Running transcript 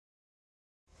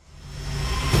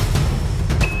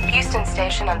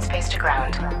station on Space to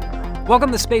Ground.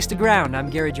 Welcome to Space to Ground.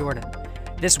 I'm Gary Jordan.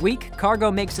 This week,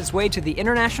 cargo makes its way to the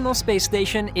International Space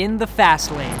Station in the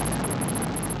fast lane.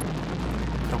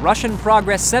 The Russian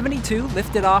Progress 72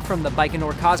 lifted off from the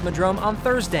Baikonur Cosmodrome on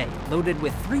Thursday, loaded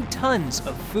with 3 tons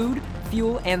of food,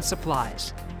 fuel, and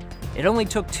supplies. It only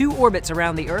took 2 orbits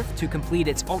around the Earth to complete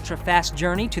its ultra-fast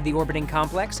journey to the orbiting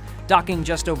complex, docking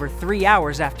just over 3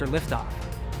 hours after liftoff.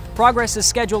 Progress is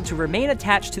scheduled to remain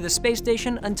attached to the space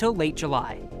station until late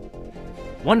July.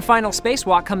 One final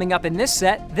spacewalk coming up in this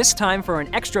set, this time for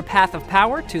an extra path of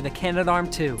power to the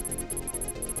Canadarm2.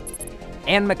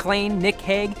 Anne McClain, Nick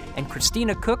Hague, and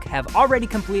Christina Cook have already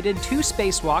completed 2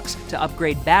 spacewalks to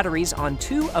upgrade batteries on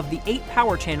 2 of the 8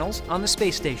 power channels on the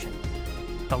space station.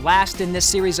 The last in this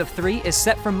series of 3 is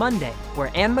set for Monday,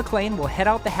 where Anne McClain will head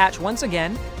out the hatch once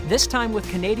again, this time with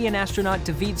Canadian astronaut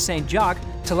David St. Jacques,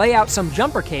 to lay out some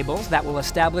jumper cables that will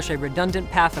establish a redundant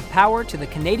path of power to the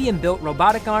Canadian-built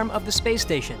robotic arm of the space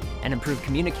station and improve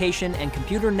communication and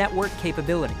computer network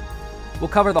capability. We'll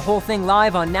cover the whole thing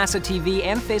live on NASA TV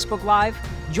and Facebook Live.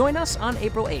 Join us on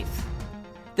April 8th.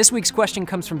 This week's question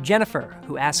comes from Jennifer,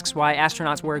 who asks why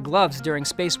astronauts wear gloves during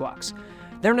spacewalks.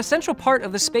 They're an essential part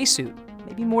of the spacesuit,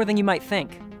 maybe more than you might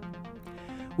think.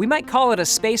 We might call it a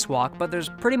spacewalk, but there's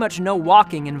pretty much no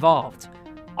walking involved.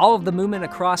 All of the movement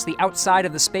across the outside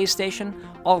of the space station,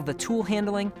 all of the tool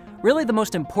handling, really the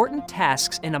most important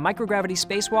tasks in a microgravity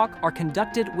spacewalk are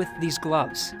conducted with these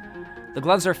gloves. The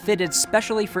gloves are fitted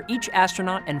specially for each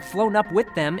astronaut and flown up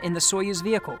with them in the Soyuz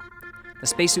vehicle. The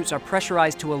spacesuits are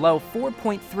pressurized to a low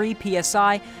 4.3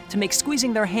 psi to make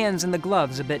squeezing their hands in the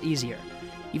gloves a bit easier,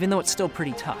 even though it's still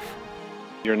pretty tough.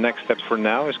 Your next step for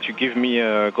now is to give me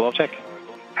a glove check.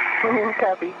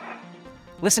 Copy.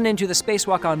 Listen in to the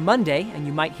spacewalk on Monday, and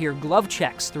you might hear glove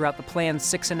checks throughout the planned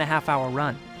 6.5-hour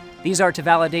run. These are to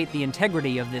validate the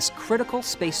integrity of this critical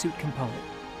spacesuit component.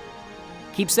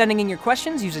 Keep sending in your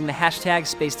questions using the hashtag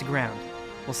 #SpaceToGround.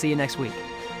 We'll see you next week.